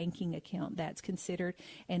a banking account. That's considered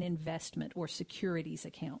an investment or securities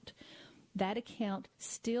account. That account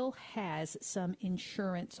still has some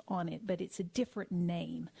insurance on it, but it's a different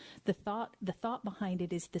name. The thought behind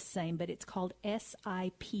it is the same, but it's called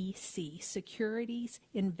SIPC, Securities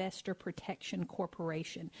Investor Protection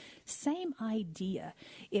Corporation. Same idea.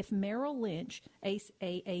 If Merrill Lynch,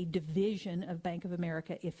 a division of Bank of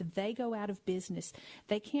America, if they go out of business,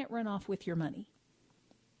 they can't run off with your money.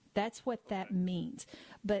 That's what that means.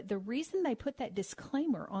 But the reason they put that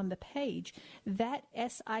disclaimer on the page, that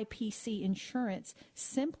SIPC insurance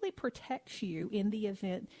simply protects you in the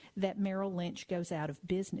event that Merrill Lynch goes out of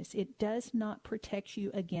business. It does not protect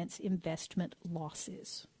you against investment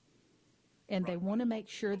losses. And they want to make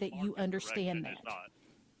sure that you understand that.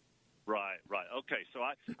 Right. Okay, so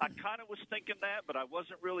I kind of was thinking that, but I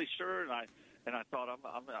wasn't really sure, and I thought, I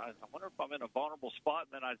wonder if I'm in a vulnerable spot.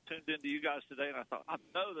 And then I tuned into you guys today, and I thought, I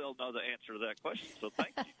know they'll know the answer to that question. So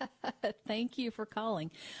thank you. Thank you for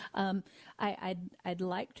calling. I'd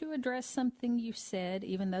like to address something you said,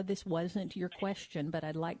 even though this wasn't your question, but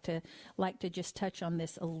I'd like to just touch on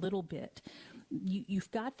this a little bit. You've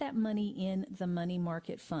got that money in the money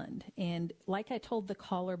market fund, and like I told the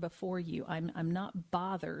caller before you, I'm not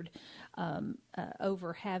bothered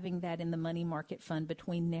over having that in the money market fund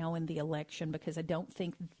between now and the election, because I don't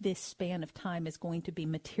think this span of time is going to be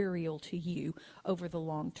material to you over the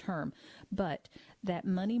long term. But that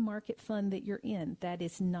money market fund that you're in, that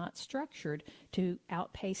is not structured to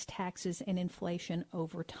outpace taxes and inflation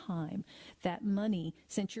over time. That money,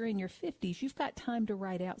 since you're in your 50s, you've got time to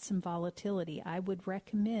ride out some volatility. I would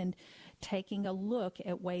recommend taking a look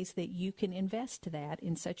at ways that you can invest that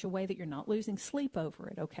in such a way that you're not losing sleep over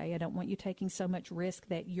it, okay? I don't want you taking so much risk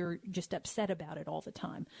that you're just upset about it all the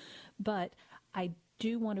time. But I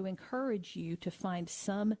do want to encourage you to find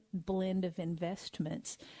some blend of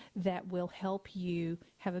investments that will help you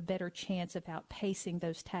have a better chance of outpacing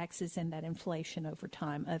those taxes and that inflation over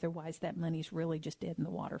time. Otherwise, that money's really just dead in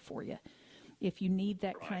the water for you. If you need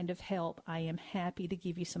that kind of help, I am happy to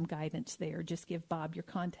give you some guidance there. Just give Bob your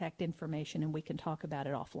contact information, and we can talk about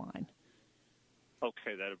it offline.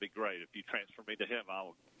 Okay, that would be great. If you transfer me to him,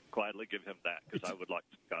 I'll gladly give him that, because I would like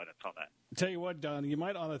some guidance on that. Tell you what, Don, you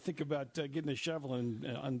might ought to think about getting a shovel and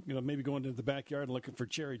maybe going into the backyard and looking for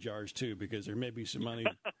cherry jars too, because there may be some money.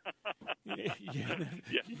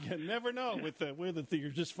 You never know with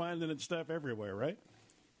you're just finding stuff everywhere, right?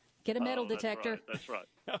 Get a metal detector. That's right.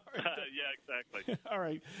 Right. Yeah, exactly. All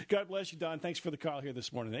right. God bless you, Don. Thanks for the call here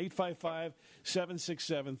this morning.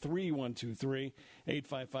 855-767-3123.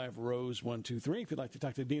 855-ROSE-123. If you'd like to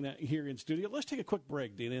talk to Dina here in studio. Let's take a quick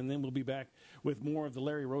break, Dina, and then we'll be back with more of the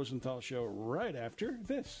Larry Rosenthal Show right after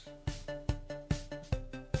this.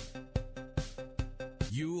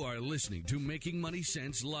 You are listening to Making Money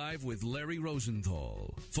Sense live with Larry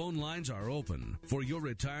Rosenthal. Phone lines are open for your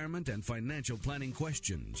retirement and financial planning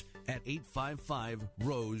questions at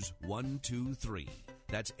 855-ROSE-123.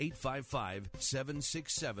 That's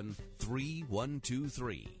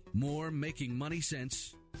 855-767-3123. More Making Money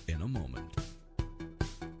Sense in a moment.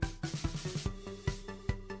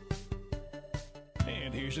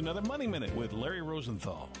 And here's another Money Minute with Larry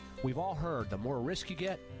Rosenthal. We've all heard the more risk you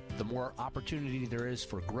get, the more opportunity there is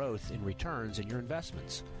for growth in returns in your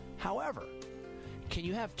investments. However, can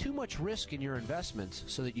you have too much risk in your investments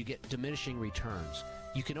so that you get diminishing returns?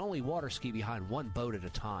 You can only water ski behind one boat at a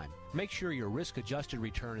time. Make sure your risk-adjusted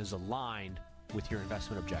return is aligned with your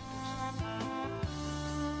investment objectives.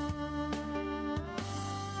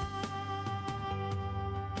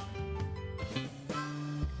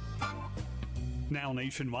 Now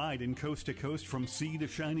nationwide and coast to coast from sea to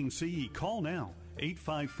shining sea. Call now.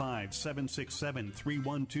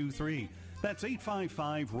 855-767-3123. That's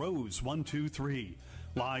 855-ROSE-123.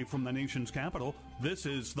 Live from the nation's capital, this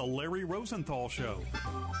is the Larry Rosenthal Show.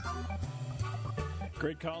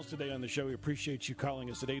 Great calls today on the show. We appreciate you calling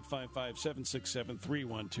us at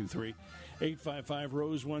 855-767-3123.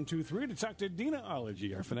 855-ROSE-123 to talk to Dina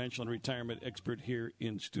Ology, our financial and retirement expert here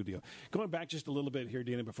in studio. Going back just a little bit here,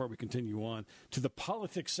 Dina, before we continue on to the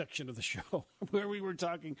politics section of the show, where we were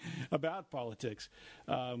talking about politics.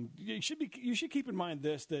 You should keep in mind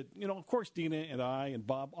this, that, of course, Dina and I and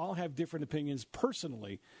Bob all have different opinions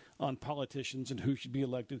personally on politicians and who should be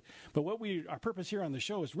elected. But our purpose here on the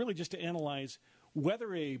show is really just to analyze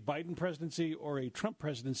whether a Biden presidency or a Trump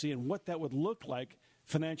presidency and what that would look like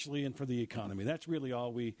financially and for the economy. That's really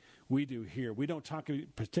all we do here. We don't talk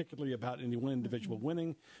particularly about any one individual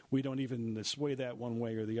winning. We don't even sway that one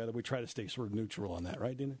way or the other. We try to stay sort of neutral on that,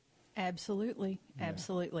 right, Dina? Absolutely. That's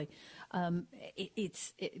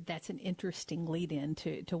an interesting lead-in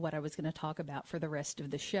to what I was going to talk about for the rest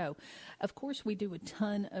of the show. Of course, we do a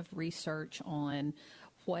ton of research on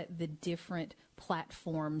what the different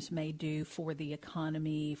platforms may do for the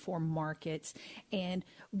economy, for markets, and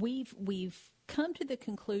we've come to the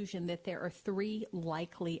conclusion that there are three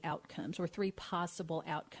likely outcomes or three possible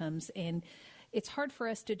outcomes, and it's hard for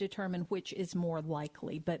us to determine which is more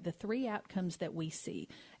likely, but the three outcomes that we see.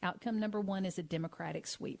 Outcome number one is a Democratic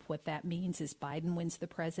sweep. What that means is Biden wins the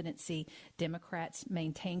presidency, Democrats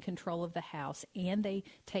maintain control of the House, and they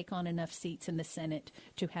take on enough seats in the Senate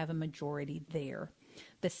to have a majority there.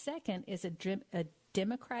 The second is a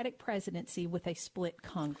Democratic presidency with a split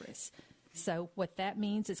Congress. So what that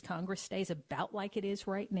means is Congress stays about like it is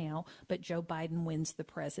right now, but Joe Biden wins the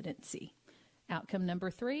presidency. Outcome number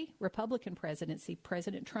three, Republican presidency.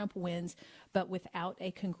 President Trump wins, but without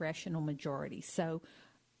a congressional majority. So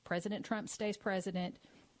President Trump stays president.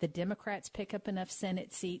 The Democrats pick up enough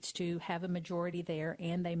Senate seats to have a majority there,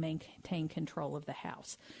 and they maintain control of the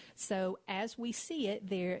House. So as we see it,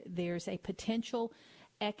 there's a potential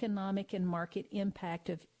economic and market impact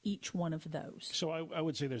of each one of those. So I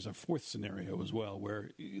would say there's a fourth scenario as well,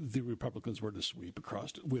 where the Republicans were to sweep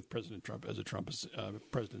across with President Trump as a Trump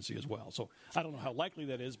presidency as well. So I don't know how likely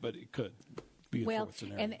that is, but it could be a fourth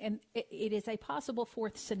scenario. And it is a possible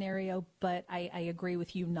fourth scenario, but I agree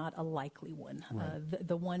with you, not a likely one. Right.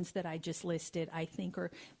 The ones that I just listed, I think,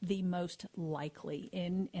 are the most likely.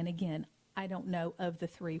 And again, I don't know of the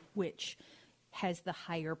three which has the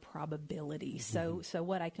higher probability. So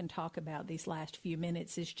what I can talk about these last few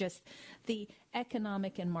minutes is just the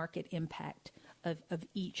economic and market impact of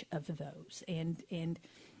each of those. And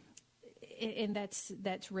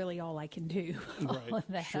that's really all I can do on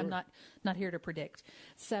that. Sure. I'm not here to predict.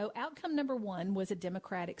 So outcome number one was a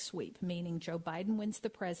Democratic sweep, meaning Joe Biden wins the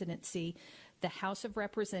presidency, the House of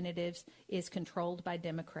Representatives is controlled by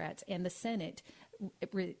Democrats, and the Senate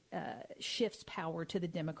shifts power to the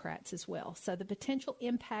Democrats as well. So the potential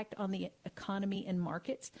impact on the economy and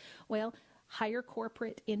markets, well, higher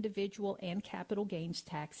corporate, individual, and capital gains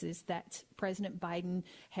taxes. That's President Biden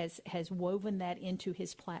has woven that into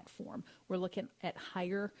his platform. We're looking at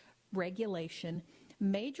higher regulation,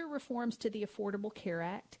 major reforms to the Affordable Care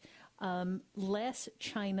Act, less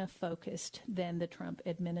China-focused than the Trump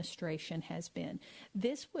administration has been.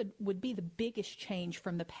 This would be the biggest change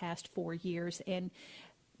from the past 4 years and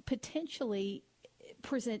potentially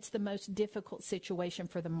presents the most difficult situation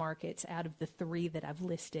for the markets out of the three that I've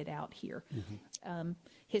listed out here.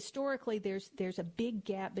 Historically, there's a big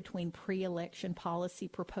gap between pre-election policy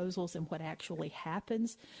proposals and what actually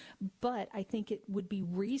happens, but I think it would be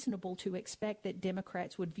reasonable to expect that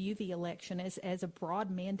Democrats would view the election as a broad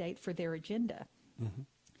mandate for their agenda.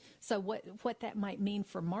 So what that might mean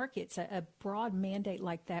for markets, a broad mandate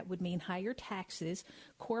like that would mean higher taxes,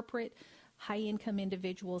 corporate, high-income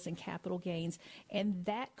individuals, and capital gains, and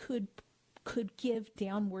that could give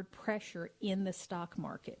downward pressure in the stock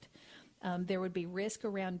market. There would be risk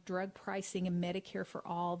around drug pricing and Medicare for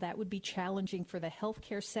all. That would be challenging for the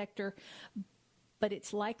healthcare sector, but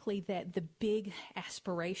it's likely that the big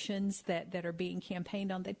aspirations that are being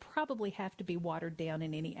campaigned on, they'd probably have to be watered down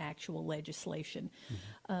in any actual legislation.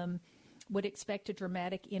 Would expect a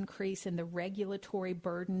dramatic increase in the regulatory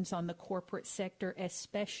burdens on the corporate sector,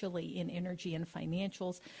 especially in energy and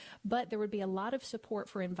financials, but there would be a lot of support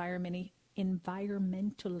for environmentally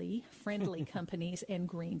friendly companies and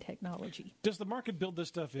green technology. Does the market build this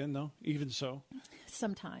stuff in, though, even so?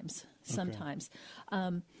 Sometimes.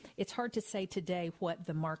 It's hard to say today what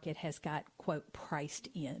the market has got, quote, priced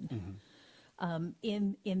in.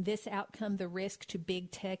 In this outcome, the risk to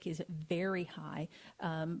big tech is very high,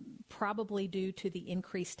 probably due to the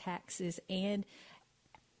increased taxes and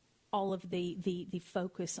all of the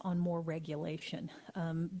focus on more regulation.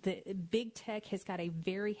 The big tech has got a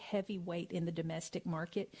very heavy weight in the domestic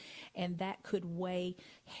market, and that could weigh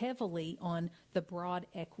heavily on the broad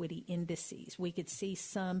equity indices. We could see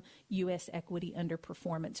some U.S. equity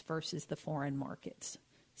underperformance versus the foreign markets.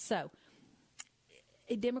 So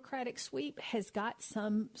a Democratic sweep has got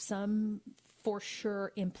some for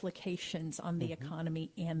sure implications on the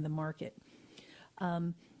economy and the market.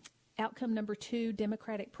 Outcome number two,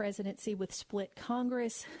 Democratic presidency with split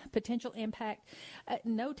Congress, potential impact,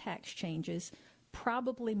 no tax changes,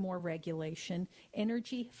 probably more regulation.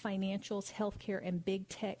 Energy, financials, healthcare, and big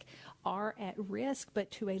tech are at risk, but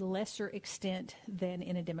to a lesser extent than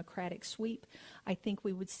in a Democratic sweep. I think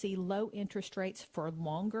we would see low interest rates for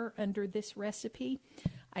longer under this recipe.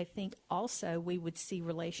 I think also we would see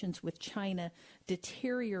relations with China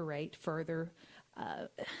deteriorate further.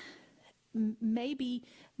 maybe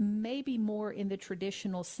more in the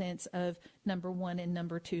traditional sense of number one and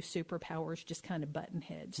number two superpowers just kind of button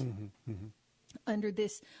heads. Mm-hmm, mm-hmm. Under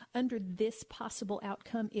this possible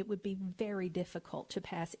outcome, it would be very difficult to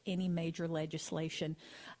pass any major legislation,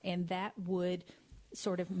 and that would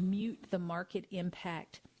sort of mute the market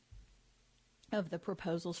impact of the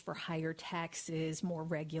proposals for higher taxes, more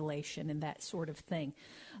regulation, and that sort of thing.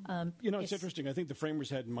 It's interesting. I think the framers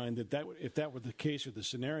had in mind that if that were the case or the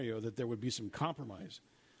scenario, that there would be some compromise.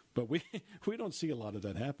 But we don't see a lot of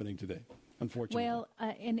that happening today, unfortunately. Well,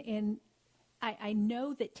 and I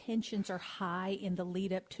know that tensions are high in the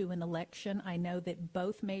lead up to an election. I know that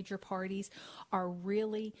both major parties are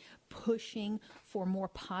really pushing for more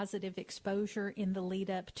positive exposure in the lead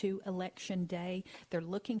up to Election Day. They're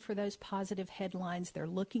looking for those positive headlines. They're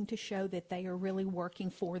looking to show that they are really working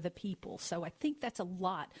for the people. So I think that's a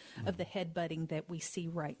lot of the headbutting that we see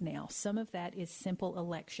right now. Some of that is simple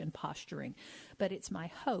election posturing. But it's my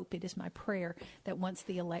hope, it is my prayer that once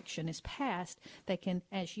the election is passed, they can,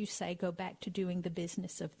 as you say, go back to doing the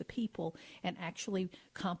business of the people and actually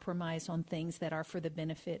compromise on things that are for the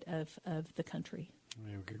benefit of the country.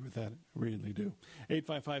 I agree with that. I really do.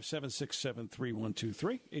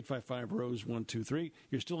 855-767-3123. 855-ROSE-123.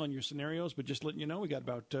 You're still on your scenarios, but just letting you know, we got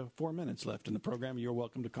about 4 minutes left in the program. You're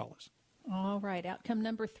welcome to call us. All right. Outcome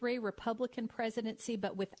number 3, Republican presidency,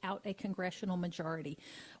 but without a congressional majority.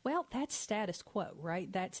 Well, that's status quo, right?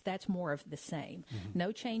 That's more of the same. Mm-hmm.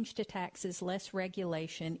 No change to taxes, less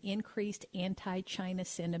regulation, increased anti-China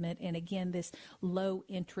sentiment, and again, this low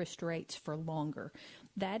interest rates for longer.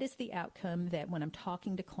 That is the outcome that when I'm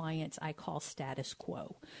talking to clients, I call status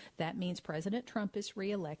quo. That means President Trump is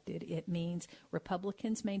reelected. It means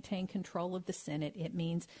Republicans maintain control of the Senate. It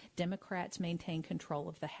means Democrats maintain control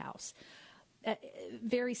of the House.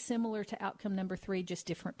 Very similar to outcome number 3, just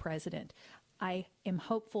different president. I am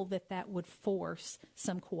hopeful that that would force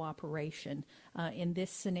some cooperation. In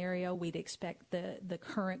this scenario, we'd expect the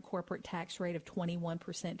current corporate tax rate of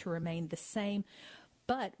 21% to remain the same.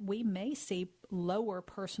 But we may see lower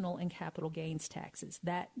personal and capital gains taxes.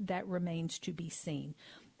 That remains to be seen.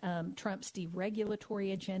 Trump's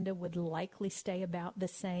deregulatory agenda would likely stay about the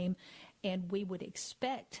same, and we would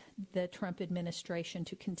expect the Trump administration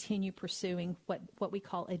to continue pursuing what we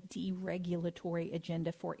call a deregulatory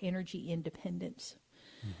agenda for energy independence.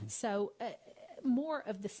 Mm-hmm. So more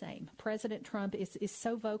of the same. President Trump is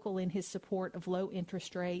so vocal in his support of low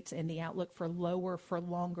interest rates and the outlook for lower for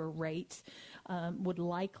longer rates would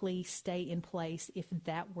likely stay in place if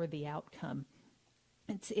that were the outcome.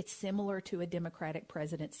 It's similar to a Democratic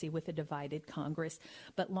presidency with a divided Congress,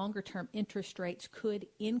 but longer-term interest rates could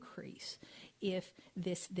increase if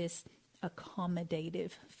this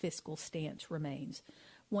accommodative fiscal stance remains.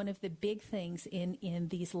 One of the big things in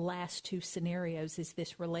these last 2 scenarios is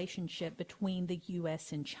this relationship between the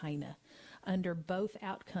U.S. and China. Under both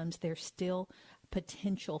outcomes, there's still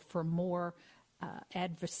potential for more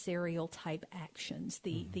adversarial type actions.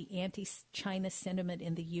 The anti-China sentiment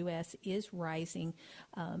in the U.S. is rising,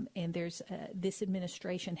 and there's this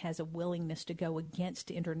administration has a willingness to go against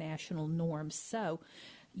international norms. So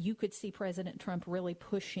you could see President Trump really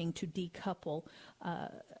pushing to decouple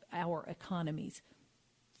our economies.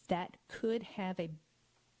 That could have a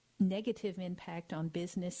negative impact on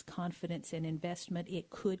business confidence and investment. It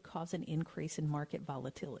could cause an increase in market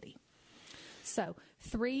volatility. So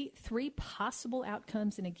three possible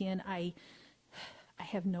outcomes, and again, I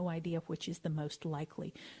have no idea which is the most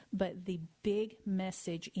likely. But the big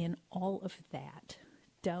message in all of that,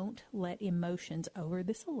 don't let emotions over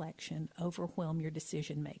this election overwhelm your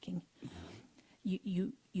decision making.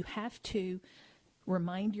 You have to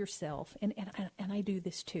remind yourself, and I do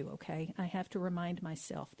this too, okay? I have to remind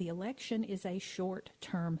myself, the election is a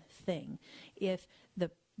short-term thing. If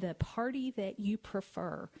the party that you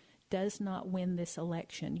prefer does not win this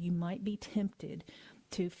election, you might be tempted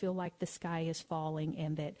to feel like the sky is falling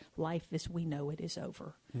and that life as we know it is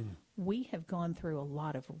over. We have gone through a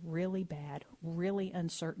lot of really bad, really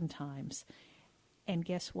uncertain times, and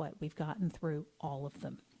guess what? We've gotten through all of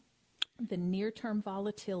them. The near-term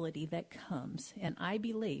volatility that comes, and I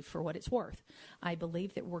believe, for what it's worth, I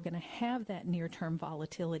believe that we're going to have that near-term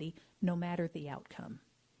volatility no matter the outcome.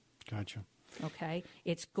 Gotcha. Okay?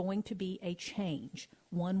 It's going to be a change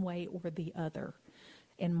one way or the other.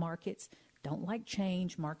 And markets don't like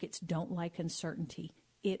change. Markets don't like uncertainty.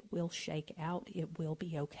 It will shake out. It will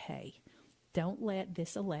be okay. Don't let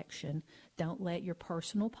this election, don't let your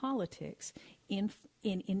personal politics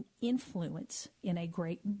influence in a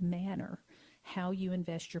great manner how you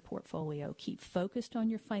invest your portfolio. Keep focused on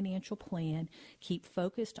your financial plan. Keep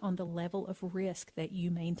focused on the level of risk that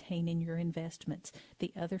you maintain in your investments.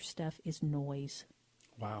 The other stuff is noise.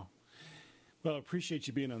 Wow. Well, I appreciate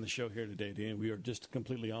you being on the show here today, Dan. We are just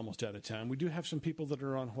completely almost out of time. We do have some people that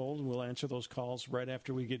are on hold, and we'll answer those calls right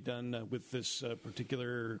after we get done with this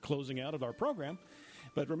particular closing out of our program.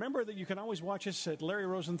 But remember that you can always watch us at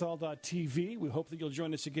LarryRosenthal.tv. We hope that you'll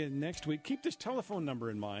join us again next week. Keep this telephone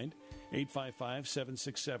number in mind,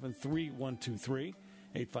 855-767-3123.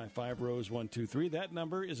 855-ROSE-123. That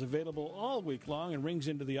number is available all week long and rings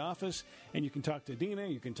into the office, and you can talk to Dina.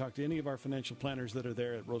 You can talk to any of our financial planners that are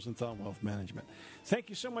there at Rosenthal Wealth Management. Thank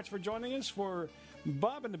you so much for joining us. For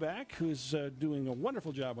Bob in the back, who's doing a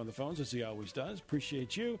wonderful job on the phones, as he always does.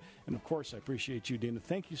 Appreciate you. And, of course, I appreciate you, Dina.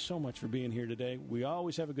 Thank you so much for being here today. We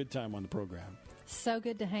always have a good time on the program. So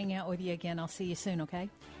good to hang out with you again. I'll see you soon, okay?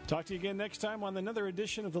 Talk to you again next time on another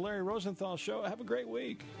edition of the Larry Rosenthal Show. Have a great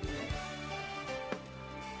week.